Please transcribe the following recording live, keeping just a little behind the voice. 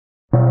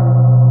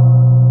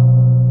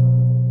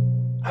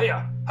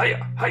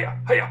hiya, hiya,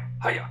 hiya,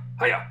 hiya,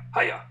 hiya,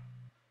 hiya,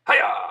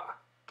 hiya.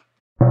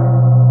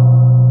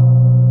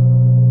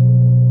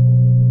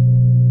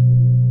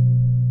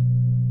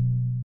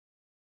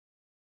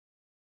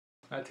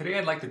 Today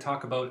I'd like to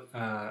talk about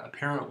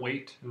apparent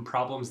weight and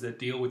problems that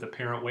deal with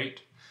apparent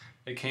weight.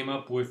 I came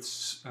up with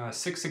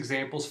 6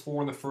 examples,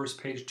 4 on the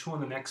first page, 2 on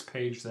the next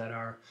page, that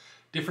are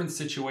different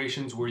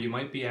situations where you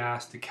might be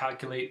asked to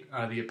calculate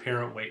the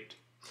apparent weight.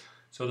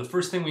 So the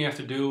first thing we have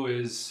to do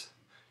is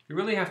you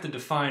really have to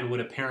define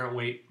what apparent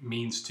weight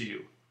means to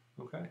you.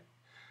 Okay?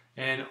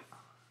 And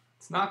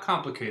it's not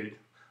complicated.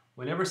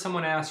 Whenever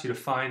someone asks you to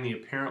find the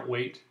apparent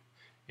weight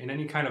in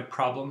any kind of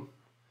problem,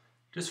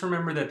 just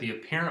remember that the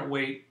apparent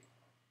weight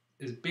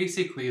is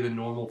basically the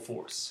normal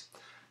force.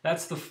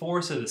 That's the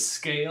force of the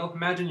scale.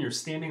 Imagine you're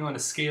standing on a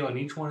scale in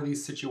each one of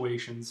these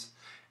situations,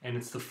 and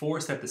it's the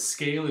force that the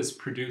scale is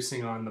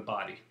producing on the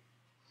body.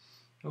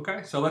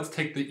 Okay, so let's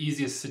take the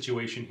easiest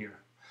situation here.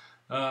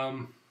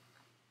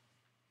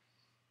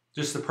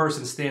 Just the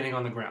person standing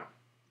on the ground.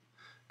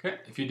 Okay,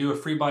 if you do a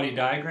free body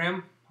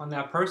diagram on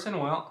that person,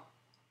 well,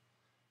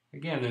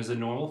 again, there's a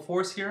normal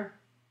force here.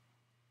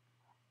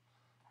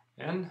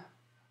 And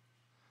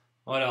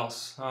what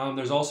else?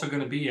 There's also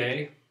going to be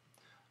a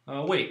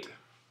weight,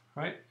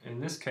 right? In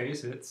this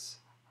case, it's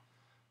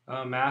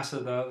mass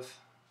of the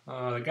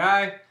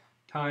guy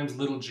times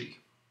little g.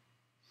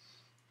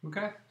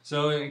 Okay?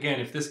 So again,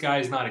 if this guy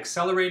is not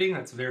accelerating,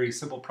 that's a very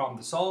simple problem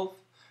to solve.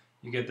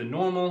 You get the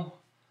normal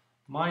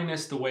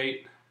minus the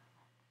weight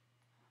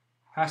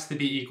has to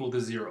be equal to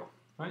 0.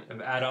 Right?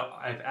 I've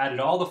added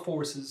all the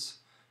forces,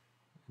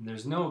 and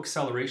there's no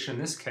acceleration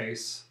in this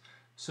case,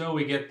 so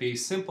we get the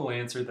simple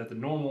answer that the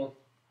normal,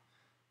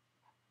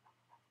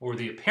 or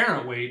the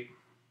apparent weight,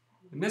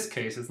 in this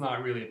case it's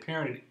not really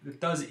apparent, it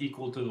does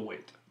equal to the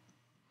weight.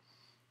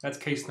 That's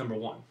case number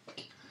 1.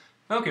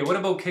 Okay, what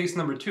about case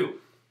number 2?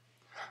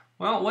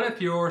 Well, what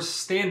if you're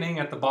standing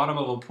at the bottom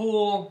of a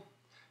pool,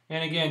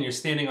 and again you're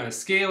standing on a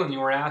scale and you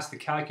were asked to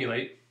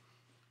calculate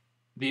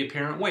the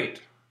apparent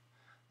weight?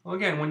 Well,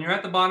 again, when you're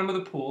at the bottom of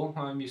the pool,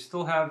 you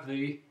still have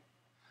the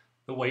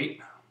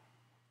weight,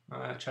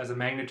 which has a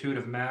magnitude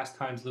of mass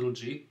times little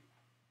g.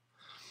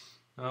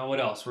 What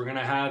else? We're going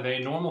to have a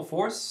normal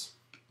force.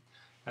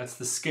 That's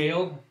the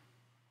scale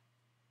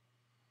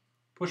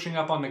pushing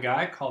up on the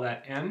guy. Call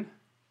that N.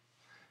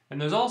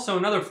 And there's also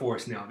another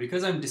force now.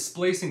 Because I'm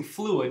displacing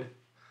fluid,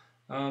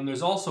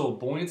 there's also a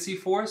buoyancy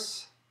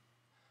force.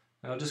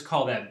 I'll just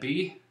call that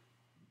B.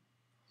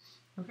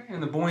 Okay,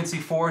 and the buoyancy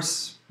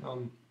force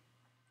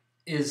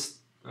is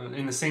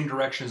in the same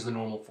direction as the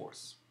normal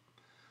force.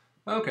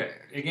 Okay,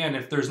 again,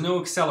 if there's no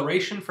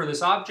acceleration for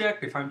this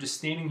object, if I'm just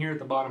standing here at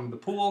the bottom of the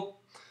pool,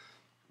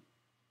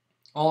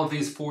 all of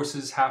these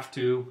forces have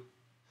to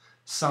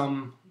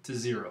sum to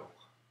 0.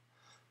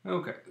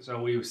 Okay, so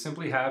we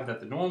simply have that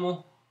the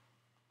normal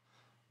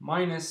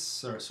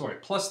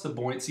plus the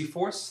buoyancy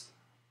force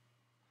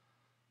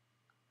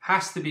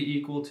has to be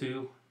equal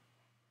to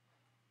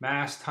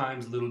mass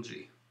times little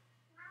g.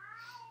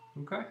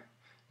 Okay,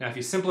 now if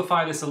you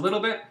simplify this a little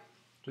bit,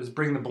 just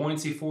bring the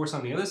buoyancy force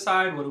on the other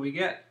side, what do we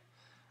get?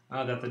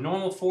 That the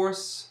normal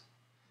force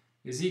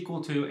is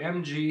equal to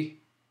mg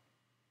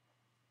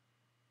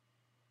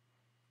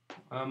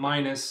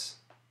minus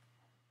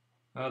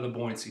the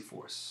buoyancy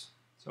force.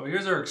 So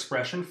here's our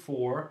expression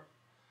for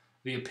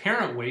the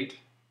apparent weight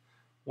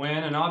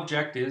when an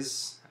object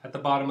is at the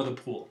bottom of the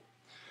pool.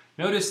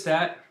 Notice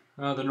that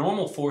the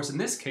normal force, in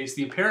this case,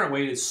 the apparent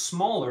weight is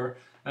smaller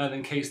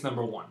than case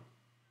number 1.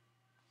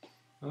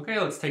 Okay,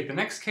 let's take the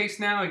next case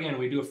now. Again,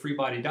 we do a free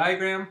body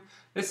diagram.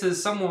 This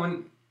is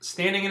someone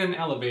standing in an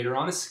elevator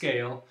on a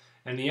scale,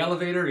 and the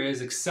elevator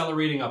is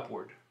accelerating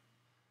upward.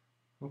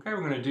 Okay,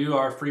 we're going to do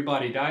our free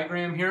body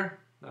diagram here.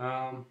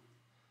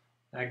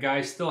 That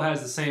guy still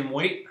has the same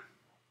weight,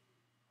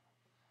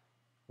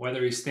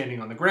 whether he's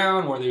standing on the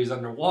ground, whether he's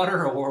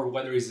underwater, or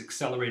whether he's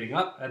accelerating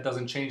up. That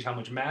doesn't change how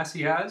much mass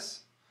he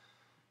has.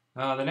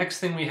 The next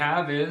thing we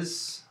have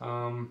is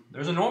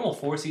there's a normal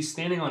force. He's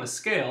standing on a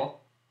scale,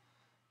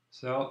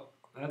 so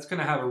that's going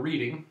to have a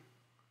reading.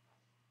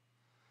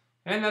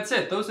 And that's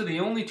it. Those are the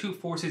only 2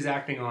 forces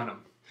acting on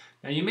him.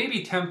 Now you may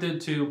be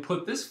tempted to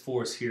put this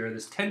force here,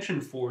 this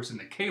tension force, in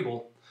the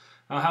cable.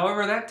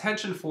 However, that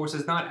tension force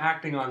is not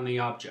acting on the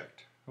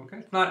object. Okay?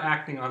 It's not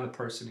acting on the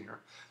person here.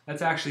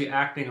 That's actually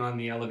acting on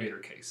the elevator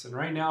case. And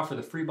right now, for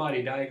the free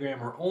body diagram,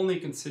 we're only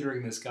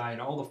considering this guy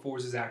and all the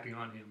forces acting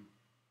on him.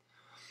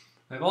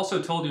 I've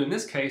also told you in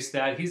this case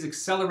that he's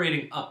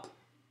accelerating up.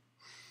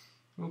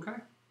 Okay?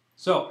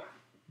 So,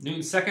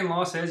 Newton's second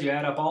law says you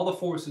add up all the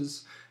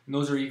forces, and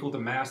those are equal to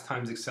mass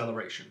times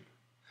acceleration.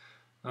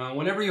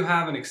 Whenever you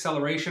have an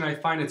acceleration, I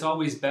find it's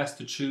always best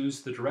to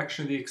choose the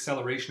direction of the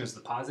acceleration as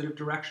the positive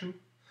direction.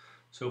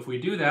 So if we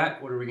do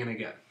that, what are we going to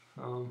get?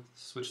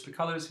 Switch the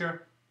colors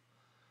here.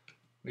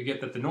 We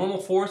get that the normal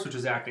force, which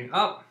is acting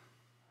up,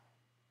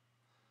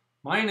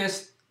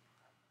 minus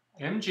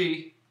mg,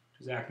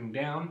 which is acting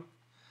down,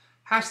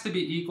 has to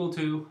be equal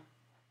to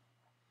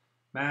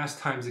mass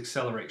times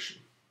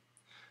acceleration.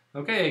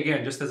 Okay,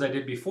 again, just as I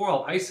did before,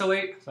 I'll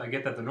isolate. So I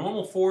get that the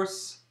normal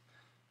force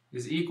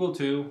is equal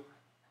to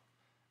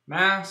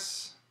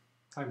mass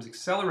times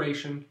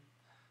acceleration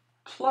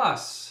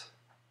plus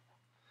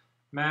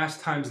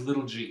mass times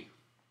little g.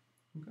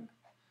 Okay.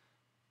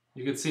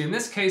 You can see in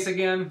this case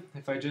again,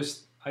 if I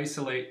just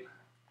isolate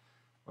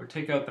or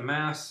take out the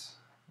mass,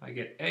 I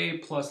get a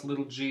plus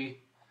little g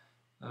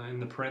in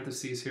the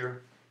parentheses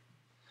here.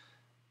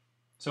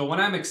 So when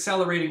I'm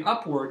accelerating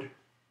upward,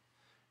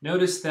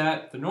 notice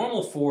that the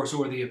normal force,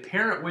 or the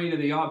apparent weight of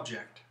the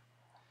object,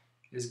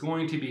 is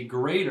going to be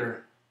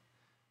greater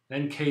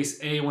than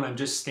case A when I'm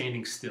just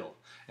standing still.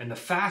 And the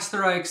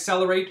faster I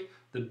accelerate,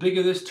 the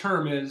bigger this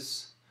term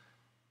is,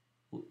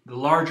 the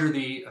larger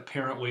the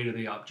apparent weight of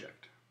the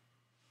object.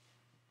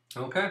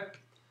 Okay?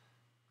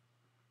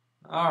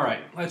 All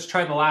right, let's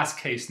try the last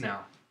case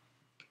now.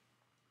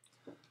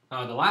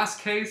 The last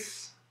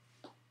case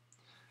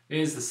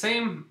is the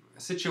same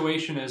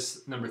situation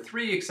as number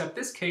 3, except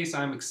this case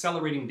I'm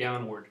accelerating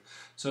downward.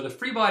 So the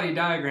free body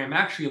diagram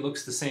actually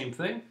looks the same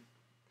thing.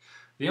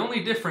 The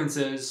only difference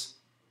is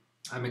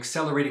I'm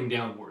accelerating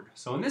downward.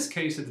 So in this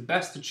case, it's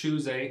best to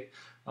choose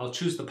I'll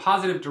choose the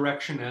positive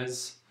direction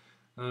as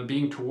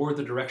being toward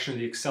the direction of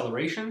the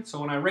acceleration. So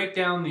when I write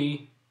down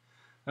the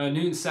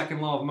Newton's second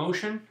law of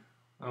motion,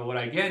 what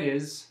I get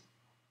is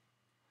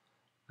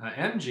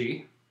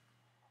mg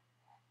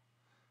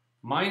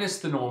minus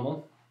the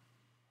normal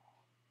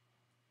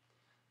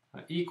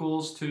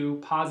equals to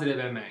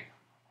positive ma.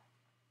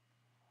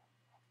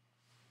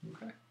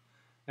 Okay.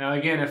 Now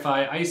again, if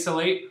I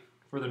isolate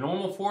for the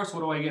normal force, what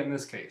do I get in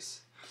this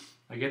case?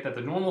 I get that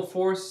the normal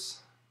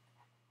force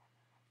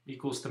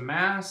equals to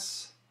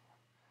mass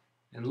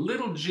and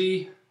little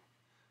g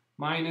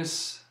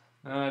minus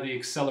the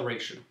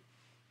acceleration.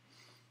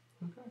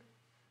 Okay.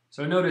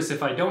 So notice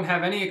if I don't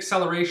have any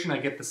acceleration, I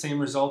get the same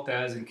result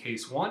as in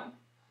case 1.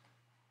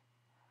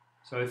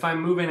 So if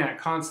I'm moving at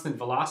constant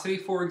velocity,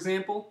 for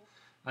example,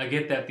 I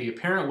get that the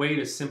apparent weight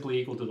is simply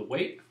equal to the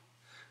weight.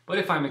 But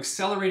if I'm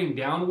accelerating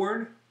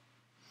downward,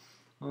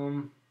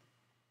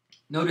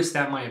 notice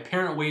that my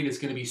apparent weight is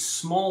going to be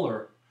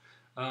smaller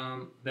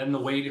than the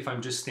weight if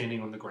I'm just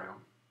standing on the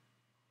ground.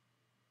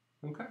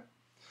 Okay?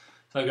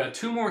 So I've got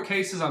 2 more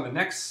cases on the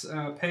next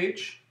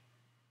page.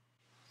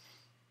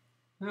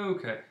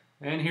 Okay,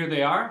 and here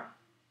they are.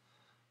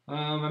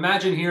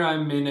 Imagine here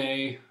I'm in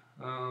a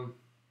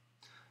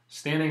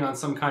standing on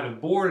some kind of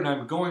board and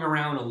I'm going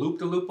around a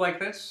loop-de-loop like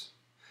this.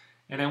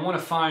 And I want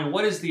to find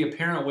what is the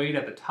apparent weight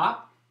at the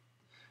top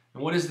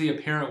and what is the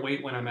apparent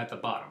weight when I'm at the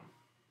bottom.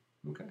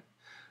 Okay.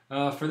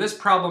 For this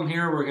problem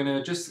here, we're going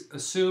to just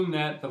assume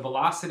that the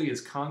velocity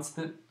is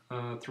constant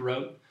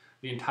throughout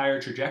the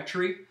entire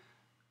trajectory.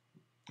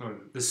 Or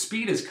the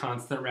speed is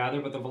constant,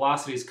 rather, but the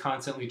velocity is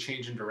constantly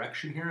changing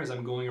direction here as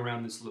I'm going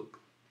around this loop.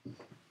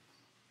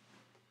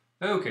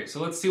 Okay,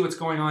 so let's see what's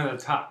going on at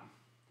the top.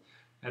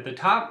 At the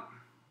top,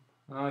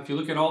 if you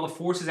look at all the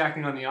forces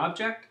acting on the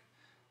object,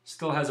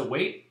 still has a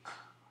weight,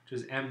 which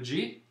is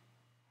mg.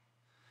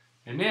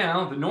 And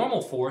now the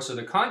normal force, or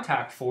the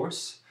contact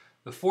force,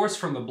 the force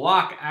from the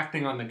block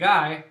acting on the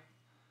guy,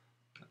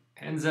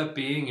 ends up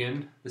being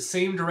in the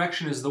same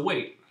direction as the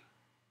weight.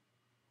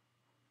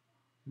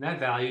 And that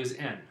value is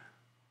n.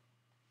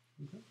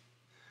 Okay.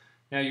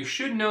 Now you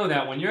should know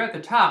that when you're at the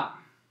top,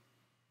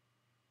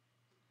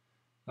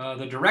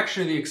 the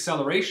direction of the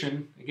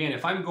acceleration, again,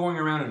 if I'm going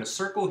around in a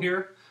circle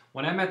here,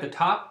 when I'm at the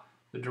top,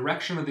 the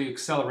direction of the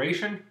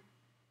acceleration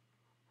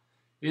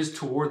is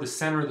toward the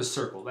center of the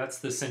circle. That's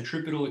the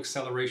centripetal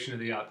acceleration of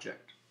the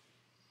object.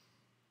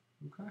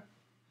 Okay.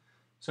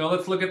 So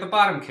let's look at the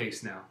bottom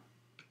case now.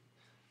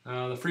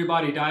 The free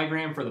body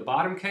diagram for the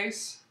bottom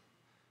case,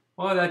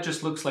 well, that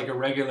just looks like a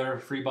regular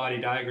free body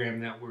diagram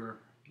that we're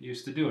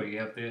used to doing. You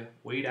have the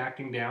weight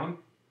acting down,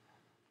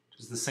 which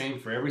is the same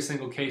for every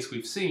single case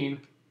we've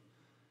seen.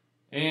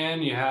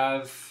 And you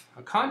have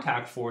a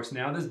contact force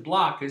now. This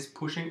block is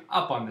pushing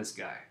up on this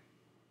guy.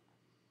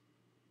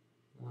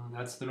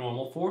 That's the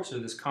normal force, or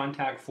this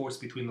contact force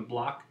between the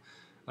block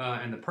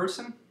and the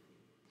person.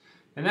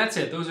 And that's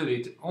it. Those are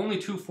the only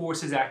 2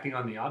 forces acting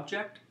on the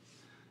object.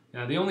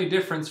 Now the only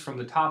difference from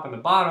the top and the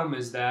bottom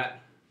is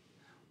that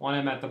when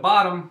I'm at the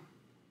bottom,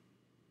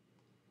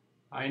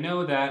 I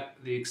know that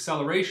the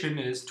acceleration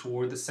is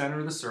toward the center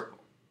of the circle.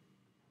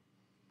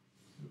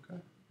 Okay.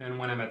 And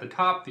when I'm at the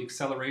top, the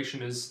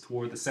acceleration is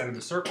toward the center of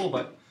the circle,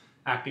 but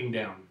acting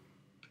down.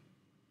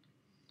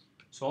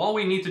 So all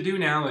we need to do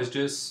now is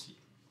just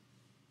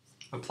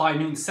apply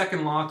Newton's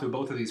second law to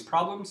both of these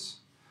problems.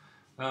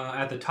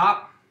 At the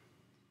top,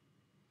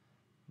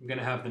 I'm going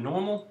to have the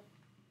normal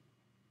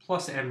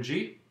plus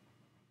mg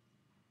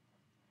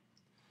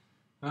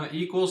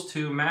equals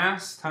to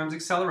mass times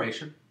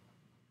acceleration.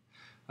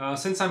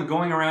 Since I'm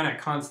going around at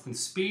constant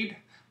speed,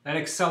 that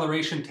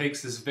acceleration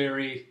takes this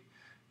very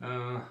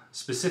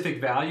specific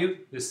value,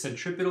 this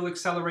centripetal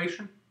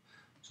acceleration.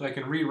 So I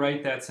can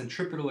rewrite that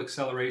centripetal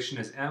acceleration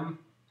as m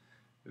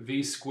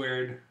v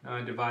squared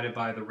divided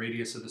by the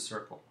radius of the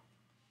circle.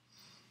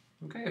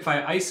 Okay, if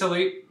I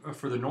isolate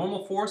for the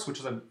normal force, which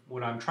is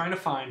what I'm trying to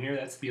find here,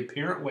 that's the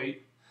apparent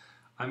weight,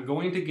 I'm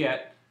going to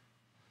get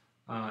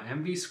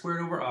mv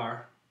squared over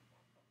r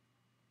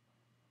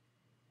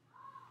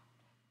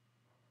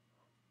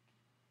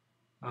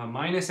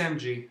minus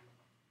mg.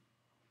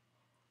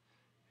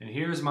 And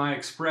here's my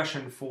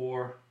expression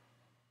for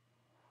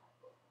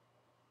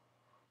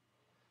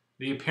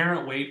the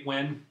apparent weight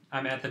when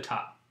I'm at the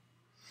top.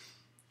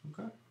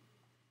 Okay.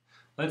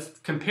 Let's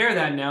compare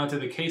that now to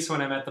the case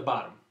when I'm at the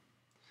bottom.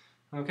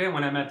 Okay,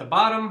 when I'm at the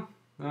bottom,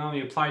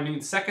 you apply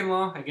Newton's second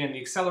law. Again, the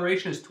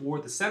acceleration is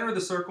toward the center of the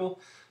circle,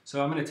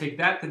 so I'm going to take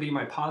that to be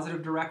my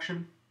positive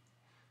direction.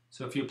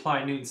 So if you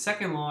apply Newton's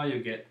second law, you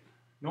get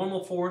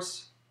normal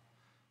force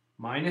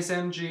minus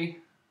mg,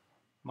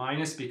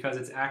 minus because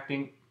it's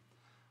acting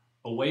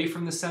away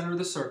from the center of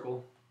the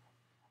circle.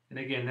 And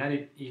again,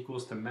 that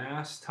equals to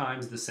mass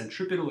times the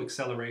centripetal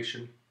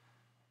acceleration,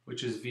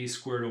 which is v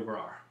squared over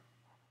r.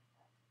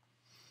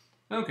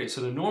 Okay, so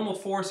the normal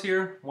force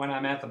here, when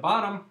I'm at the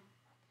bottom,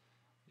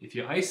 if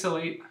you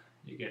isolate,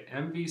 you get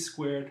mv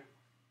squared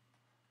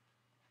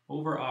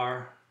over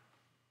r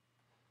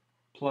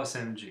plus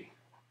mg.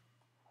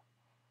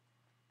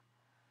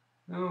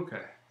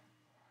 Okay.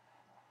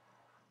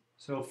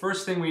 So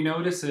first thing we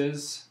notice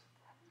is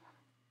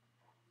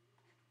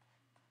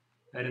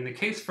that in the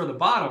case for the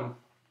bottom,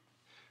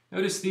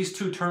 notice these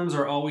two terms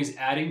are always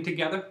adding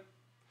together.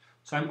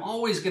 So I'm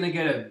always going to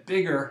get a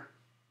bigger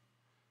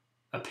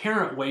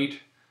apparent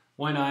weight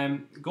when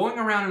I'm going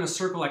around in a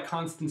circle at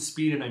constant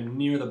speed and I'm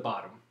near the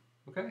bottom.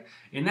 Okay?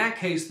 In that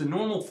case, the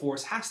normal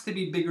force has to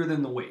be bigger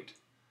than the weight.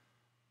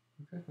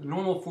 Okay? The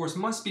normal force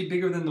must be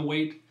bigger than the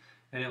weight,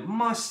 and it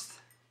must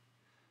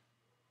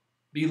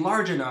be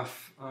large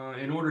enough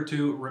in order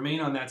to remain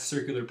on that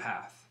circular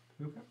path.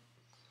 Okay?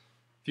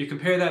 If you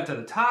compare that to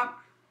the top,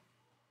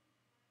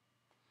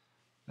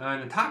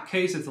 in the top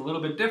case, it's a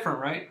little bit different,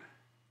 right?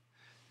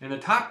 In the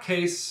top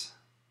case,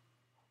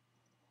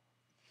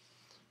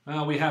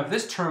 we have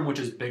this term which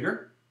is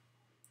bigger,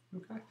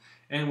 okay?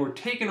 And we're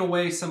taking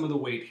away some of the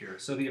weight here.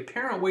 So the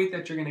apparent weight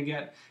that you're going to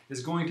get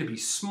is going to be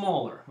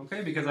smaller,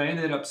 okay? Because I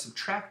ended up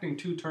subtracting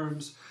two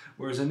terms,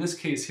 whereas in this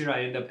case here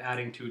I end up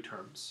adding two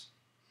terms.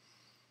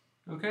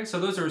 Okay, so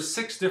those are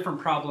 6 different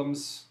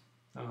problems,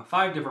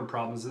 5 different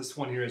problems. This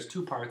one here has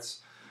 2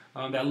 parts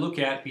that look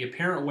at the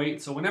apparent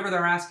weight. So whenever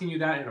they're asking you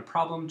that in a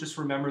problem, just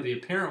remember the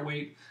apparent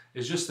weight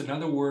is just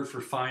another word for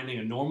finding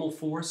a normal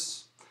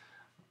force.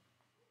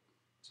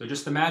 So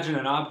just imagine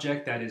an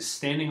object that is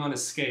standing on a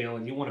scale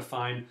and you want to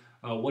find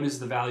what is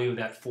the value of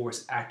that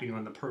force acting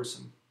on the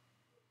person.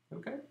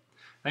 Okay?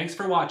 Thanks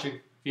for watching.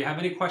 If you have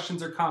any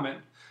questions or comment,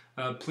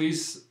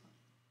 please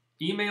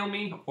email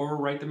me or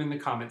write them in the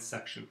comments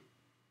section.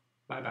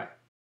 Bye-bye.